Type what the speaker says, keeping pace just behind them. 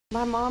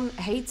My mom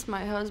hates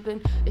my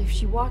husband. If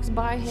she walks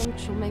by him,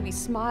 she'll maybe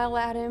smile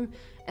at him,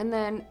 and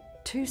then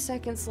 2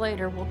 seconds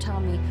later will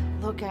tell me,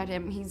 look at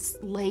him, he's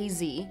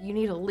lazy, you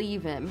need to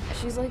leave him.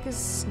 She's like a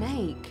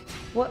snake.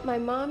 What my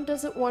mom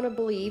doesn't want to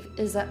believe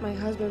is that my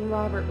husband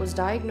Robert was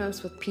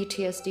diagnosed with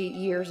PTSD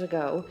years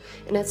ago,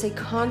 and it's a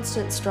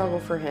constant struggle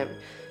for him.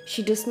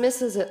 She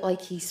dismisses it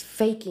like he's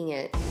faking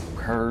it.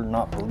 Her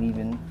not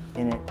believing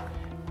in it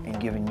and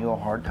giving you a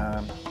hard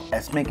time,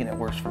 that's making it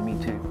worse for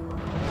me too.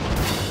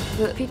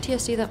 The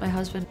PTSD that my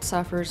husband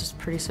suffers is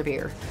pretty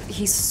severe.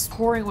 He's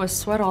pouring with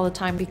sweat all the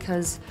time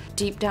because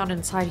deep down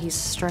inside he's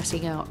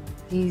stressing out.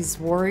 He's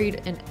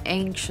worried and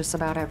anxious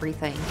about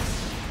everything.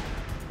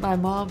 My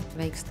mom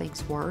makes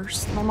things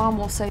worse. My mom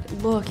will say,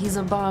 look, he's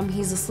a bum,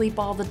 he's asleep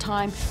all the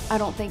time. I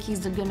don't think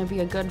he's gonna be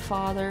a good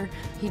father.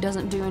 He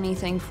doesn't do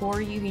anything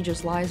for you, he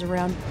just lies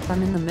around.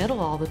 I'm in the middle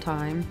all the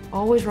time,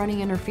 always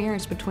running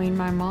interference between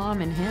my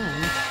mom and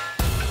him.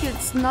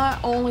 It's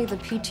not only the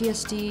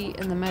PTSD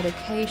and the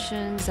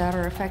medications that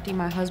are affecting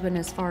my husband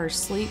as far as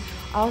sleep,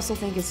 I also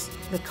think it's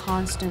the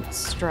constant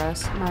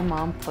stress my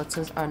mom puts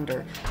us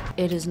under.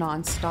 It is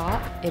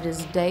nonstop, it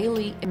is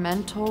daily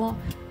mental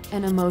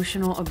and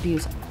emotional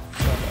abuse.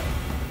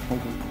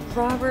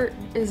 Robert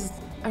is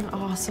an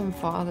awesome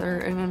father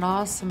and an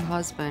awesome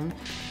husband.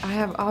 I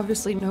have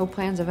obviously no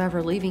plans of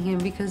ever leaving him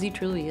because he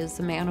truly is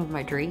the man of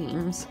my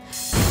dreams.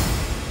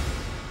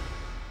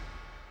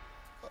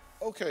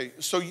 Okay,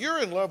 so you're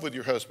in love with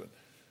your husband.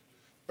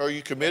 Are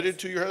you committed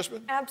to your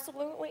husband?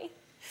 Absolutely.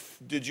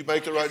 Did you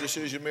make the right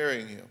decision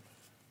marrying him?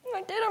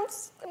 I did. I'm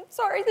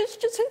sorry. This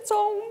just hits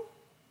home.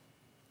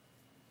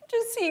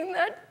 Just seeing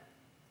that,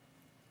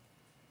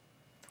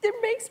 it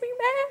makes me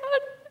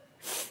mad.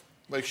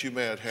 Makes you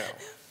mad how?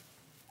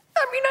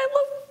 I mean, I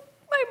love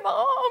my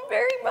mom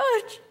very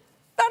much.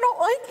 I don't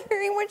like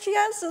hearing what she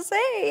has to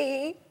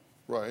say.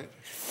 Right.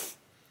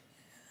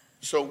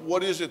 So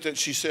what is it that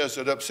she says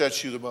that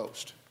upsets you the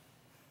most?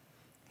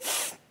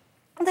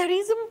 That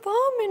he's a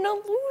bum and a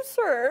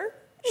loser.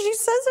 She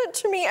says it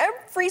to me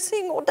every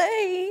single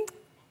day.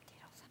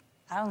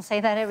 I don't say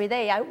that every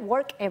day. I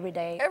work every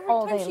day,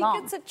 all day long. Every time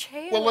she gets a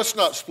chance. Well, let's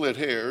not split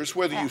hairs.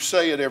 Whether you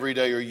say it every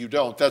day or you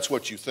don't, that's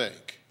what you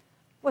think.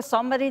 With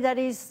somebody that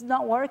is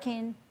not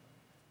working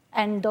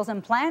and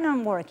doesn't plan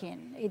on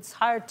working, it's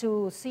hard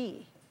to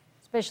see,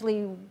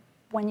 especially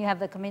when you have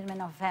the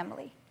commitment of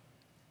family.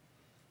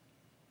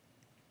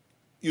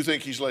 You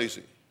think he's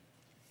lazy?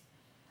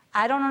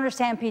 I don't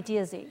understand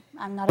PTSD.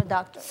 I'm not a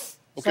doctor.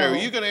 Okay, so, are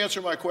you going to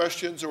answer my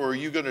questions or are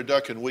you going to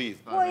duck and weave?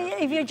 Well,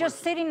 if you're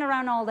just sitting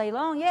around all day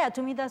long, yeah,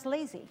 to me that's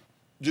lazy.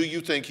 Do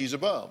you think he's a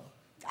bum?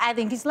 I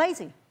think he's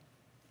lazy.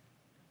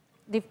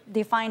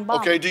 Define bum.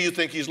 Okay, do you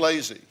think he's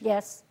lazy?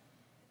 Yes.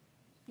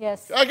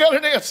 Yes. I got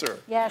an answer.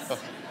 Yes.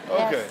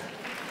 Okay. Yes.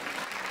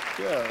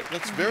 Yeah,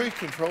 that's very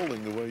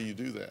controlling the way you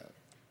do that.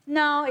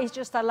 No, it's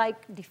just I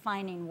like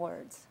defining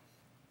words.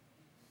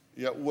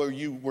 Yeah, were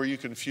you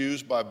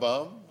confused by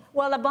bum?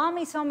 Well, a bum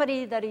is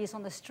somebody that is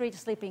on the street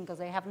sleeping because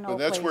they have no place.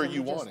 And that's where and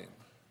you want him.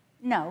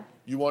 No.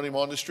 You want him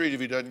on the street. If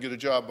he doesn't get a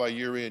job by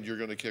year end, you're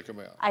going to kick him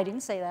out. I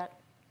didn't say that.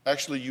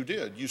 Actually, you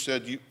did. You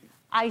said you...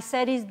 I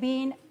said it's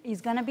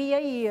going to be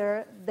a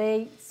year.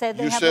 They said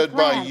they You have a said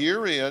plan. by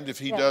year end, if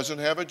he doesn't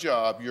have a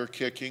job, you're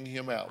kicking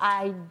him out.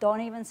 I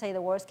don't even say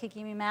the words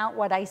kicking him out.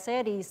 What I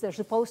said is they're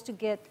supposed to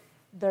get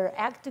their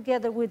act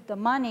together with the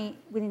money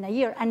within a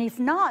year. And if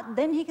not,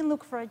 then he can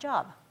look for a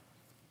job,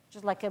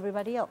 just like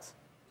everybody else.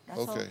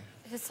 That's okay. all.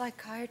 His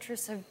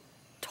psychiatrists have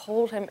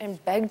told him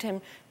and begged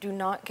him, do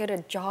not get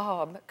a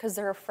job, because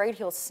they're afraid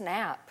he'll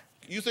snap.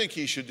 You think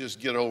he should just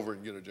get over it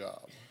and get a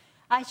job?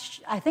 I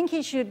think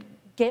he should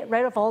get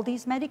rid of all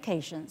these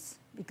medications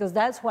because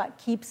that's what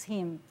keeps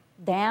him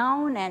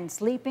down and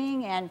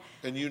sleeping. And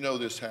you know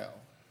this how?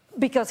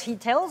 Because he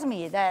tells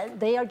me that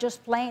they are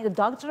just playing, the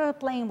doctors are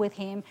playing with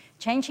him,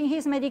 changing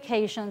his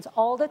medications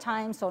all the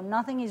time, so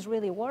nothing is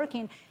really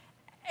working.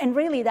 And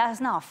really,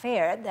 that's not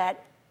fair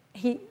that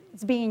he's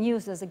being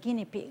used as a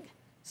guinea pig.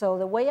 So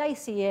the way I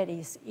see it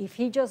is if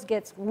he just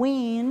gets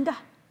weaned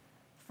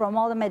from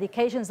all the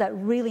medications that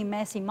really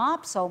mess him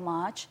up so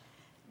much,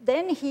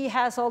 then he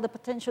has all the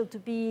potential to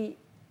be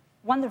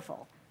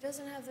wonderful. He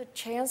doesn't have the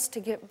chance to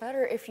get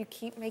better if you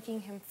keep making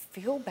him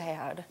feel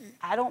bad.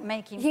 I don't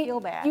make him feel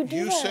bad.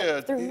 You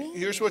said,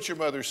 here's what your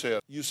mother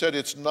said. You said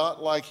it's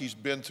not like he's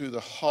been through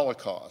the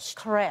Holocaust.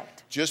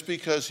 Correct. Just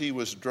because he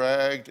was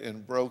dragged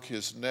and broke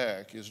his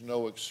neck is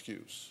no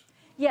excuse.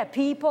 Yeah,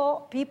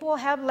 people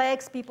have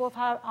legs, people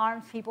have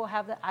arms, people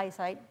have the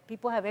eyesight,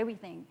 people have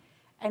everything.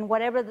 And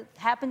whatever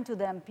happened to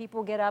them,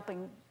 people get up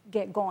and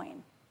get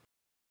going.